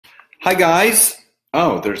Hi, guys.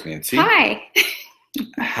 Oh, there's Nancy. Hi.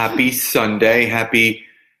 Happy Sunday. Happy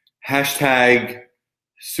hashtag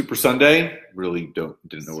Super Sunday. Really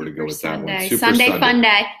didn't know where to go Super with that one. Sunday. Super Sunday Sunday. fun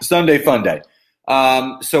day. Sunday fun day.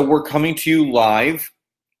 So we're coming to you live,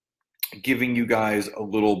 giving you guys a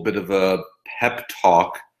little bit of a pep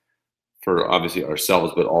talk for obviously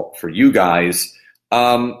ourselves, but all for you guys.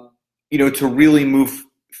 To really move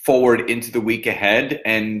forward into the week ahead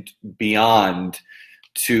and beyond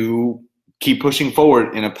to keep pushing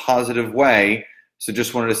forward in a positive way. So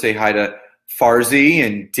just wanted to say hi to Farzi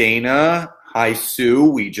and Dana. Hi, Sue.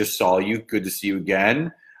 We just saw you. Good to see you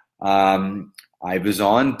again.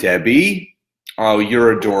 Ivazon, Debbie. Oh,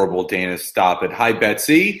 you're adorable, Dana. Stop it. Hi,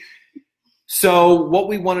 Betsy. So what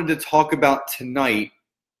we wanted to talk about tonight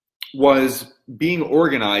was being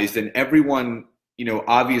organized, and everyone,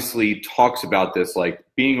 obviously talks about this, like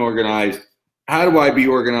being organized. How do I be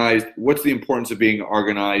organized? What's the importance of being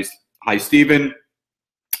organized? Hi, Stephen.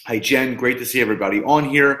 Hi, Jen. Great to see everybody on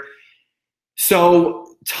here.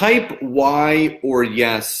 So type Y or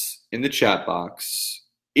yes in the chat box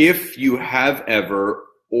if you have ever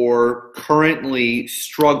or currently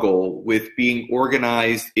struggle with being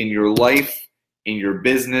organized in your life, in your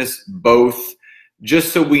business, both,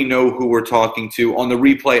 just so we know who we're talking to. On the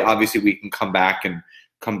replay, obviously, we can come back to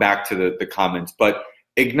the comments, but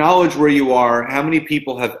acknowledge where you are. How many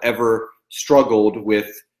people have ever struggled with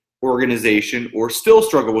organization or still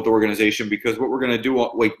struggle with organization? Because what we're going to do,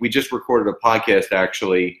 like, we just recorded a podcast,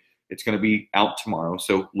 actually. It's going to be out tomorrow,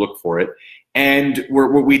 so look for it. And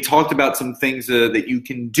we talked about some things that you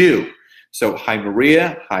can do. So hi,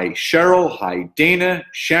 Maria. Hi, Cheryl. Hi, Dana.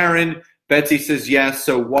 Sharon. Betsy says yes.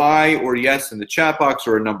 So Y or yes in the chat box,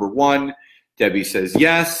 or a number one. Debbie says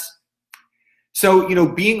yes. So,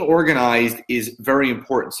 being organized is very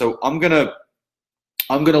important. So I'm gonna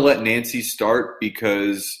let Nancy start,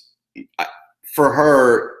 because for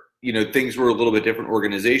her, things were a little bit different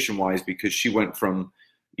organization wise, because she went from,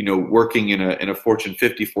 working in a Fortune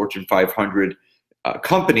 50, Fortune 500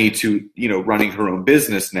 company to, running her own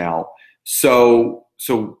business now. So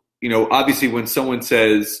obviously when someone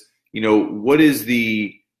says,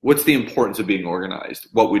 what's the importance of being organized?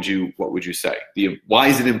 What would you say? Why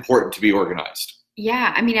is it important to be organized?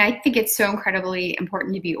 Yeah, I mean, I think it's so incredibly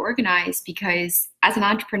important to be organized because as an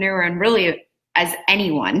entrepreneur and really as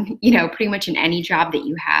anyone, pretty much in any job that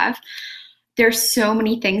you have, there's so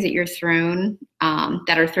many things that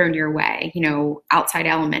that are thrown your way, outside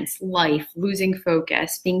elements, life, losing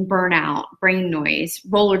focus, being burnout, brain noise,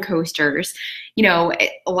 roller coasters, a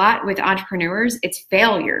lot with entrepreneurs, it's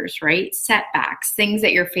failures, right? Setbacks, things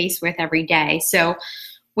that you're faced with every day. So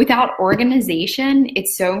without organization,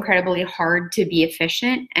 it's so incredibly hard to be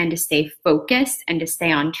efficient and to stay focused and to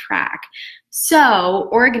stay on track. So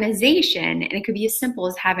organization, and it could be as simple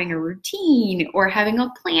as having a routine or having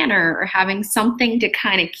a planner or having something to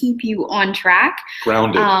kind of keep you on track.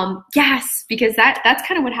 Grounded. Yes, because that's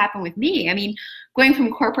kind of what happened with me. I mean, going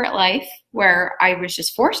from corporate life where I was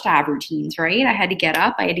just forced to have routines, right? I had to get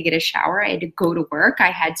up, I had to get a shower, I had to go to work,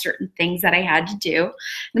 I had certain things that I had to do.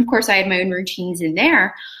 And of course, I had my own routines in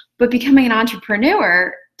there. But becoming an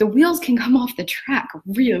entrepreneur, the wheels can come off the track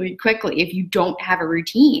really quickly if you don't have a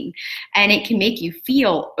routine. And it can make you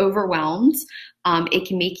feel overwhelmed. It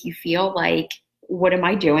can make you feel like, what am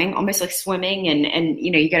I doing? Almost like swimming and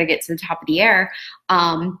you got to get to the top of the air.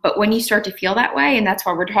 But when you start to feel that way, and that's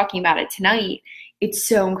why we're talking about it tonight, it's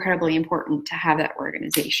so incredibly important to have that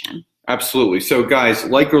organization. Absolutely. So guys,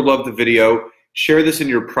 like or love the video, share this in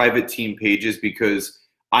your private team pages, because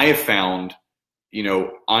I have found,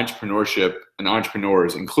 entrepreneurship and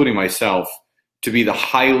entrepreneurs, including myself, to be the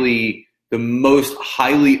most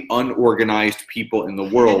highly unorganized people in the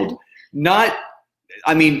world.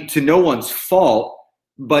 To no one's fault,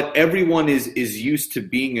 but everyone is used to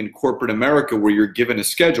being in corporate America, where you're given a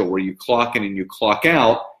schedule, where you clock in and you clock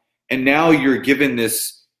out. And now you're given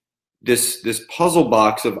this puzzle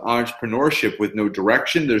box of entrepreneurship with no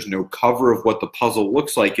direction. There's no cover of what the puzzle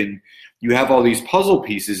looks like. And you have all these puzzle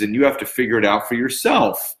pieces and you have to figure it out for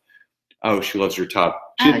yourself. Oh, she loves your top.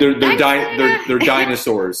 They're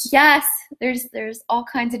dinosaurs. Yes, there's all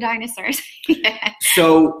kinds of dinosaurs.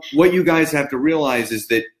 So what you guys have to realize is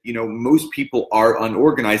that, most people are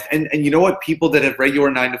unorganized. And you know what? People that have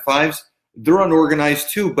regular 9-to-5s, they're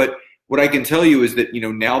unorganized too. But what I can tell you is that,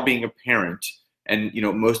 now being a parent and,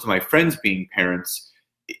 most of my friends being parents,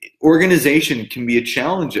 organization can be a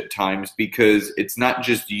challenge at times, because it's not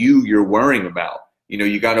just you're worrying about.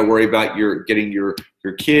 You got to worry about getting your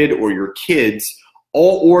kid or your kids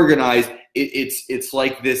all organized. It's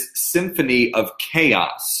like this symphony of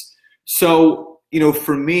chaos. So,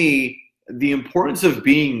 for me, the importance of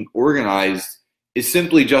being organized is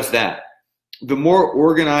simply just that. The more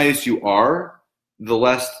organized you are, the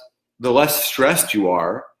less stressed you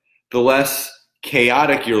are, the less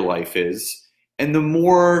chaotic your life is, and the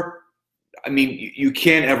more, I mean, you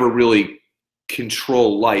can't ever really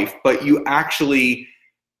control life, but you actually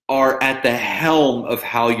are at the helm of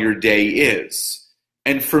how your day is.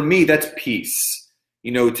 And for me, that's peace.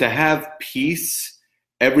 To have peace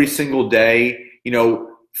every single day,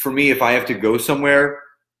 for me, if I have to go somewhere,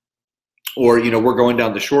 or, we're going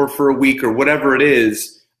down the shore for a week or whatever it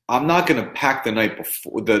is, I'm not going to pack the night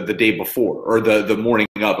before, the day before, or the morning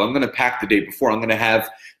up. I'm going to pack the day before. I'm going to have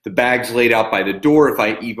the bags laid out by the door. If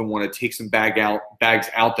I even want to take some bags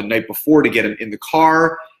out the night before to get them in the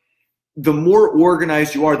car. The more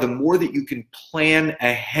organized you are, the more that you can plan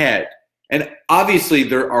ahead. And obviously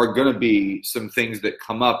there are going to be some things that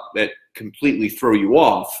come up that completely throw you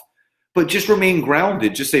off, but just remain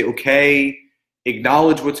grounded. Just say, okay,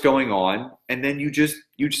 acknowledge what's going on, and then you just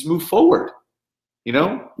move forward.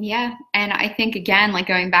 Yeah. And I think, again, like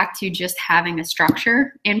going back to just having a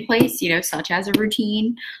structure in place, such as a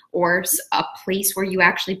routine or a place where you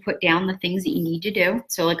actually put down the things that you need to do.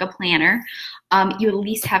 So like a planner, you at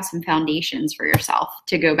least have some foundations for yourself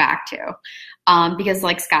to go back to. Because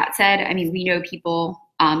like Scott said, I mean, we know people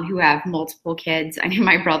who have multiple kids. I know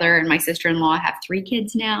my brother and my sister-in-law have 3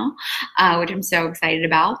 kids now, which I'm so excited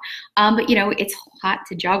about. But, it's a lot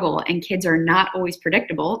to juggle, and kids are not always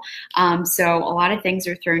predictable. So a lot of things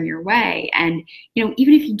are thrown your way. And,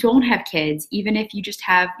 even if you don't have kids, even if you just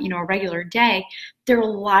have, a regular day, there are a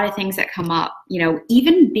lot of things that come up,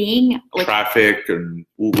 even being like traffic and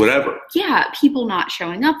whatever. Yeah, people not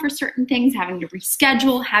showing up for certain things, having to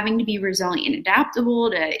reschedule, having to be resilient and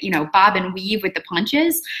adaptable to, bob and weave with the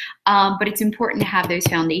punches. But it's important to have those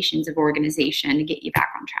foundations of organization to get you back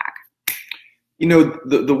on track.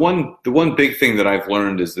 The one big thing that I've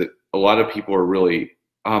learned is that a lot of people are really,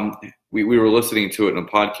 we were listening to it in a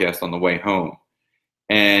podcast on the way home,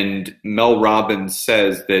 and Mel Robbins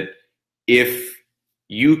says that if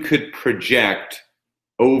you could project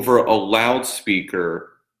over a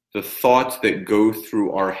loudspeaker the thoughts that go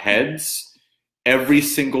through our heads, every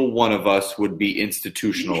single one of us would be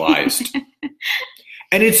institutionalized.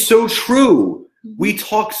 And it's so true. We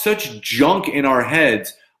talk such junk in our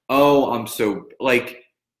heads. Oh, I'm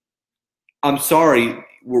sorry,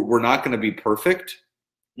 we're not going to be perfect.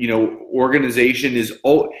 Organization is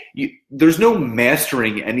there's no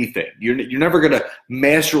mastering anything. You're never going to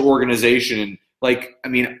master organization.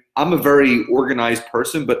 And I'm a very organized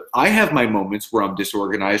person, but I have my moments where I'm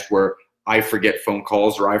disorganized, where I forget phone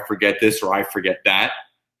calls, or I forget this, or I forget that.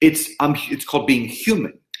 It's called being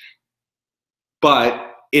human.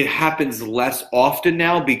 But it happens less often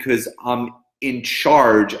now because I'm in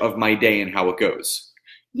charge of my day and how it goes.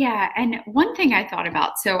 Yeah. And one thing I thought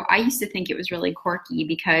about, so I used to think it was really quirky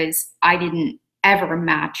because I didn't ever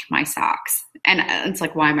match my socks. And it's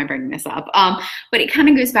like, why am I bringing this up? But it kind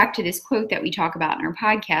of goes back to this quote that we talk about in our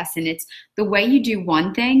podcast. And it's the way you do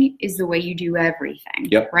one thing is the way you do everything.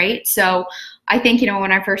 Yep. Right. So I think,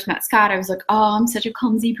 when I first met Scott, I was like, oh, I'm such a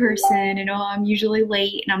clumsy person, and I'm usually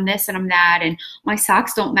late, and I'm this and I'm that, and my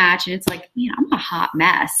socks don't match. And it's like, man, I'm a hot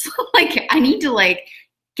mess. I need to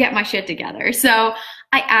get my shit together. So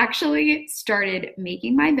I actually started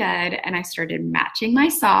making my bed, and I started matching my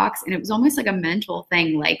socks, and it was almost like a mental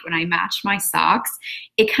thing. Like when I matched my socks,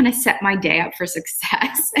 it kind of set my day up for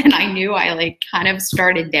success. And I knew I kind of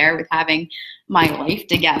started there with having my life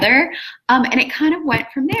together. And it kind of went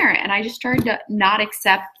from there. And I just started to not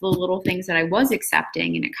accept the little things that I was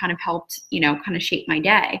accepting. And it kind of helped, kind of shape my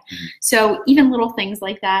day. Mm-hmm. So even little things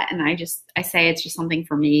like that. And I say it's just something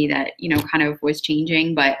for me that, kind of was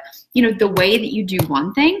changing. But, the way that you do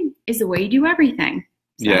one thing is the way you do everything.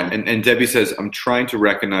 So. Yeah. And Debbie says, I'm trying to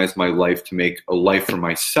recognize my life to make a life for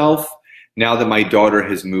myself. Now that my daughter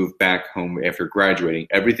has moved back home after graduating,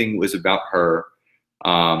 everything was about her.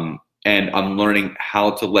 And I'm learning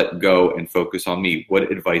how to let go and focus on me. What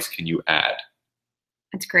advice can you add?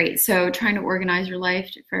 That's great. So trying to organize your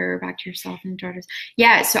life for back to yourself and daughters.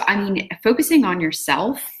 Yeah. So, focusing on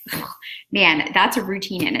yourself, man, that's a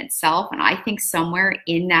routine in itself. And I think somewhere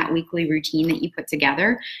in that weekly routine that you put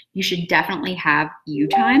together, you should definitely have you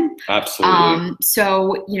time. Absolutely.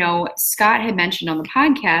 So, Scott had mentioned on the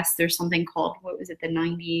podcast, there's something called, what was it? The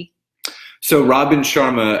 90. So Robin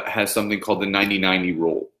Sharma has something called the 90-90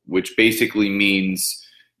 rule, which basically means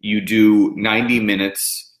you do 90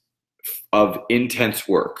 minutes of intense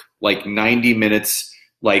work, 90 minutes,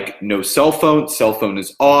 no cell phone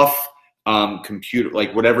is off, computer,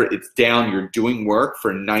 whatever, it's down, you're doing work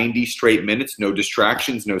for 90 straight minutes, no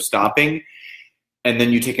distractions, no stopping. and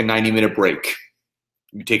then you take a 90-minute break.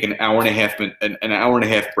 You take an hour and a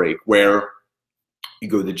half break where you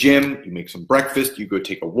go to the gym, you make some breakfast, you go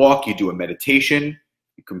take a walk, you do a meditation,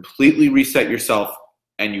 you completely reset yourself,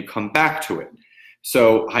 and you come back to it.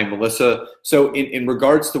 So, hi, Melissa. So in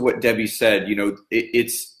regards to what Debbie said,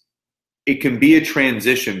 it can be a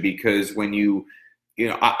transition because when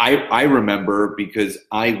I remember because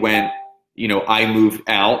I moved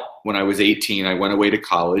out when I was 18. I went away to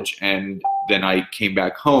college, and then I came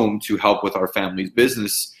back home to help with our family's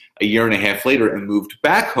business a year and a half later and moved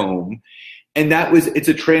back home. And it's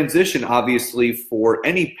a transition, obviously, for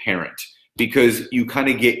any parent because you kind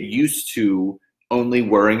of get used to only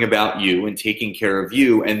worrying about you and taking care of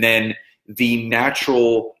you. And then the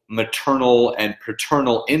natural maternal and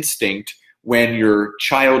paternal instinct when your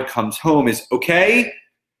child comes home is, okay,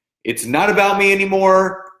 it's not about me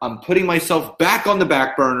anymore. I'm putting myself back on the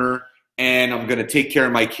back burner and I'm going to take care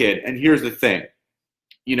of my kid. And here's the thing.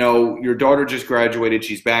 Your daughter just graduated.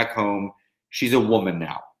 She's back home. She's a woman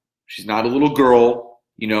now. She's not a little girl.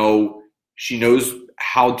 She knows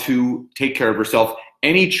how to take care of herself.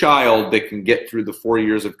 Any child that can get through the 4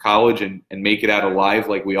 years of college and make it out alive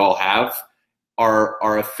like we all have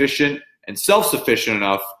are efficient and self-sufficient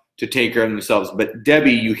enough to take care of themselves. But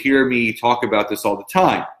Debbie, you hear me talk about this all the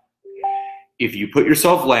time. If you put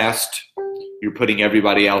yourself last, you're putting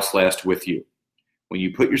everybody else last with you. When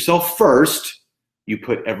you put yourself first, you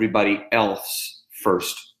put everybody else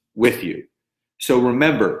first with you. So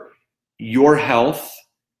remember, your health,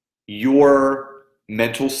 your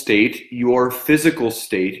mental state, your physical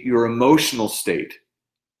state, your emotional state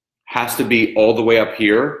has to be all the way up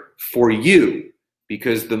here for you,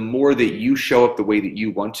 because the more that you show up the way that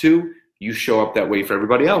you want to, you show up that way for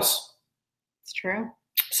everybody else. It's true.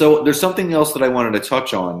 So there's something else that I wanted to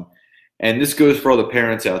touch on, and this goes for all the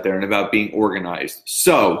parents out there and about being organized.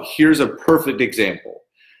 So here's a perfect example.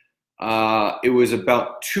 It was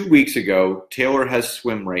about 2 weeks ago. Taylor has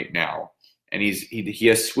swim right now, and he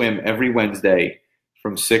has swim every Wednesday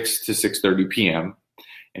from 6 to 6:30 p.m.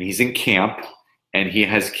 and he's in camp, and he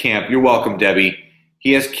has camp. You're welcome, Debbie.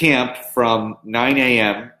 He has camp from 9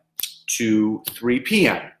 a.m. to 3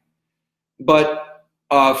 p.m. But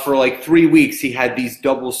for like 3 weeks, he had these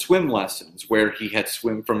double swim lessons where he had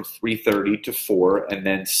swim from 3:30 to 4 and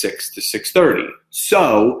then 6 to 6:30.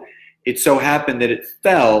 So it so happened that it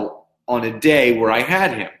fell on a day where I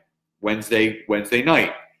had him, Wednesday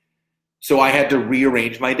night. So I had to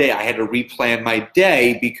rearrange my day. I had to replan my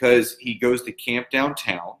day because he goes to camp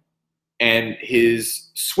downtown and his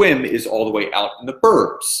swim is all the way out in the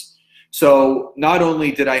burbs. So not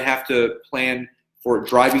only did I have to plan for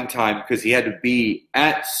driving time because he had to be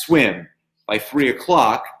at swim by 3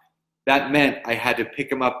 o'clock, that meant I had to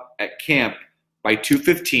pick him up at camp by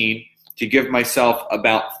 2:15 to give myself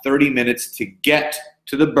about 30 minutes to get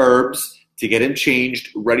to the burbs, to get him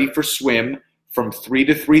changed, ready for swim from 3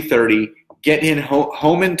 to 3:30, get him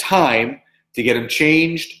home in time to get him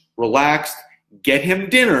changed, relaxed, get him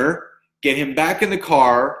dinner, get him back in the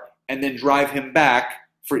car, and then drive him back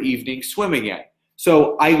for evening swim again.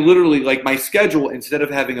 So I literally, like my schedule, instead of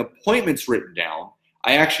having appointments written down,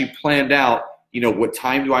 I actually planned out, what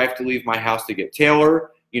time do I have to leave my house to get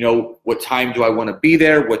Taylor? What time do I want to be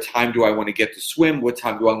there? What time do I want to get to swim? What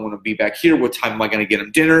time do I want to be back here? What time am I going to get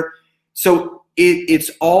him dinner? So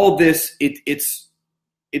it's all this, it's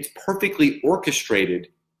perfectly orchestrated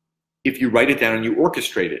if you write it down and you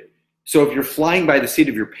orchestrate it. So if you're flying by the seat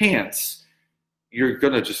of your pants, you're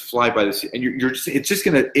going to just fly by the seat. And it's just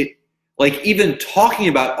going to, like even talking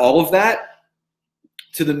about all of that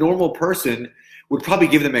to the normal person would probably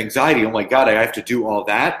give them anxiety. Oh my God, I have to do all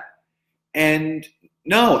that. And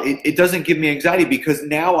no, it doesn't give me anxiety because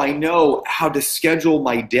now I know how to schedule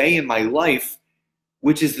my day in my life,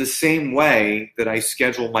 which is the same way that I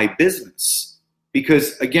schedule my business.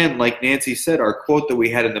 Because again, like Nancy said, our quote that we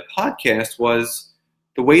had in the podcast was,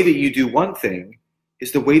 the way that you do one thing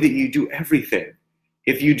is the way that you do everything.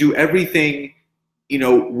 If you do everything,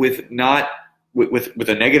 with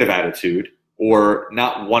a negative attitude or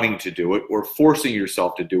not wanting to do it or forcing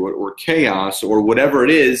yourself to do it or chaos or whatever it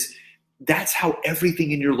is, that's how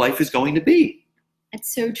everything in your life is going to be.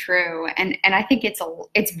 It's so true. And I think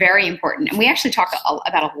it's very important. And we actually talk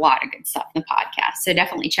about a lot of good stuff in the podcast. So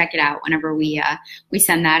definitely check it out whenever we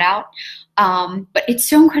send that out. But it's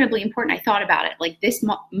so incredibly important. I thought about it like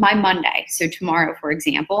my Monday. So tomorrow, for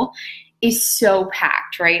example, is so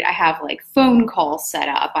packed, right? I have like phone calls set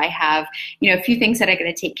up. I have, a few things that I got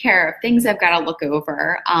to take care of, things I've got to look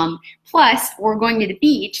over. Plus we're going to the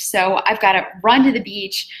beach. So I've got to run to the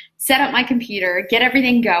beach, set up my computer, get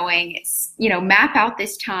everything going, map out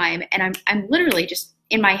this time. And I'm literally just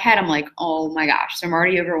in my head, I'm like, oh my gosh, so I'm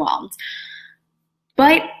already overwhelmed.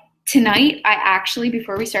 But tonight, I actually,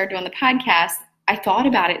 before we started doing the podcast, I thought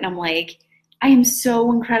about it and I'm like, I am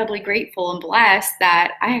so incredibly grateful and blessed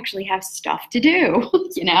that I actually have stuff to do.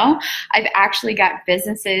 I've actually got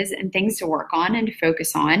businesses and things to work on and to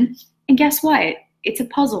focus on. And guess what? It's a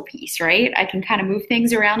puzzle piece, right? I can kind of move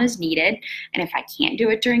things around as needed. And if I can't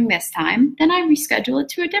do it during this time, then I reschedule it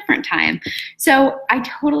to a different time. So I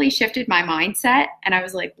totally shifted my mindset and I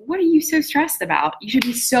was like, what are you so stressed about? You should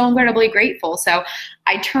be so incredibly grateful. So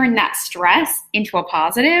I turned that stress into a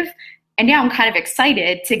positive. And now I'm kind of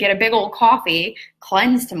excited to get a big old coffee,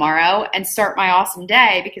 cleanse tomorrow, and start my awesome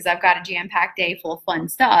day because I've got a jam-packed day full of fun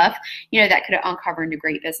stuff, that could uncover into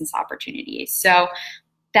great business opportunities. So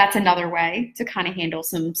that's another way to kind of handle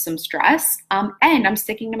some stress. And I'm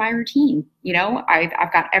sticking to my routine.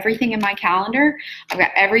 I've got everything in my calendar. I've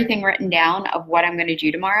got everything written down of what I'm going to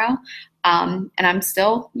do tomorrow. And I'm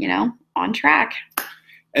still, on track.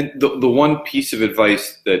 And the one piece of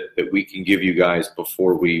advice that we can give you guys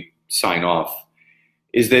before we sign off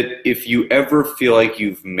is that if you ever feel like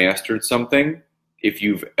you've mastered something, if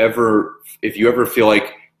you ever feel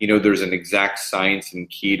like there's an exact science and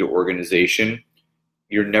key to organization,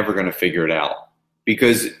 you're never going to figure it out.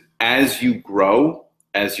 Because as you grow,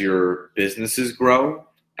 as your businesses grow,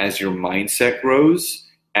 as your mindset grows,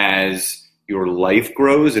 as your life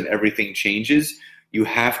grows and everything changes, you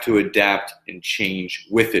have to adapt and change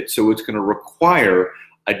with it. So it's going to require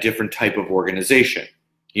a different type of organization.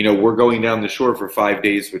 We're going down the shore for 5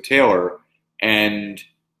 days with Taylor, and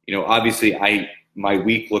obviously my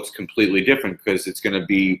week looks completely different because it's going to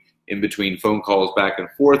be in between phone calls back and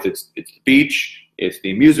forth. It's the beach, it's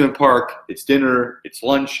the amusement park, it's dinner, it's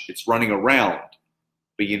lunch, it's running around.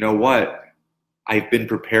 But you know what? I've been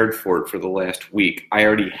prepared for it for the last week. I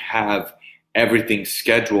already have everything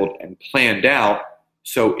scheduled and planned out,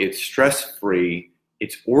 so it's stress-free,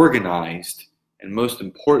 it's organized, and most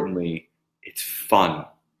importantly, it's fun.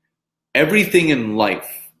 Everything in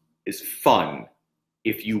life is fun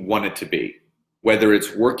if you want it to be, whether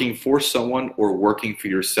it's working for someone or working for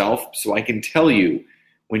yourself. So I can tell you,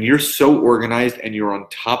 when you're so organized and you're on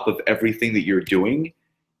top of everything that you're doing,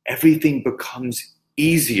 everything becomes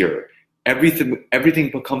easier.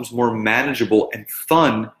 Everything becomes more manageable and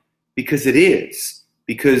fun because it is.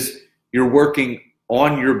 Because you're working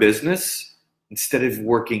on your business instead of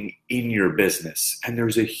working in your business. And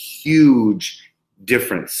there's a huge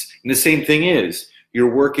difference. And the same thing is,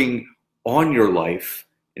 you're working on your life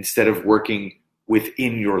instead of working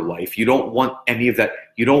within your life. You don't want any of that.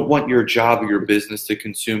 You don't want your job or your business to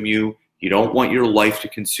consume you. You don't want your life to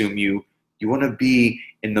consume you. You want to be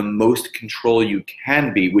in the most control you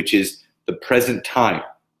can be, which is the present time,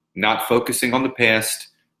 not focusing on the past,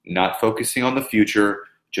 not focusing on the future,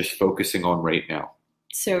 just focusing on right now.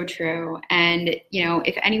 So true. And,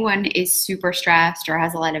 if anyone is super stressed or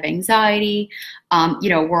has a lot of anxiety,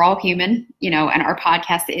 we're all human, and our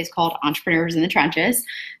podcast is called Entrepreneurs in the Trenches.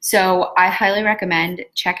 So I highly recommend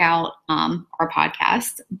check out our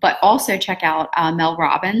podcast, but also check out Mel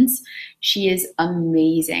Robbins. She is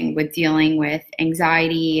amazing with dealing with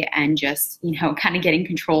anxiety and just, kind of getting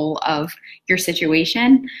control of your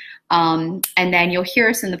situation. And then you'll hear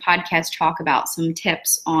us in the podcast talk about some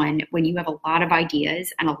tips on when you have a lot of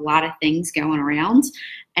ideas and a lot of things going around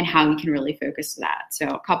and how you can really focus on that. So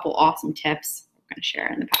a couple awesome tips we're going to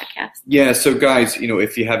share in the podcast. Yeah. So guys,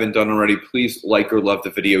 if you haven't done already, please like or love the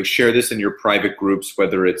video, share this in your private groups,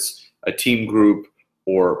 whether it's a team group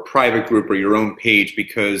or private group or your own page,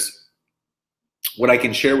 because what I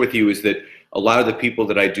can share with you is that a lot of the people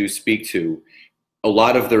that I do speak to, a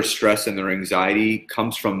lot of their stress and their anxiety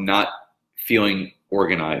comes from not feeling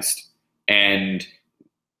organized. And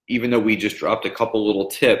even though we just dropped a couple little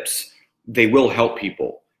tips, they will help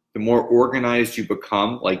people. The more organized you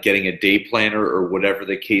become, like getting a day planner or whatever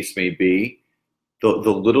the case may be, the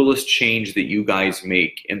littlest change that you guys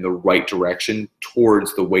make in the right direction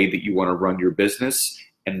towards the way that you want to run your business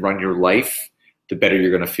and run your life, the better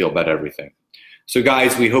you're going to feel about everything. So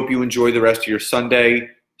guys, we hope you enjoy the rest of your Sunday.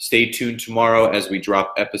 Stay tuned tomorrow as we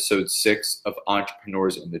drop episode 6 of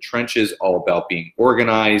Entrepreneurs in the Trenches, all about being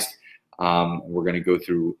organized. We're going to go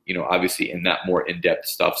through, obviously in that more in-depth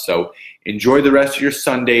stuff. So enjoy the rest of your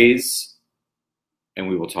Sundays, and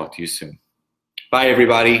we will talk to you soon. Bye,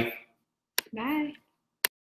 everybody. Bye.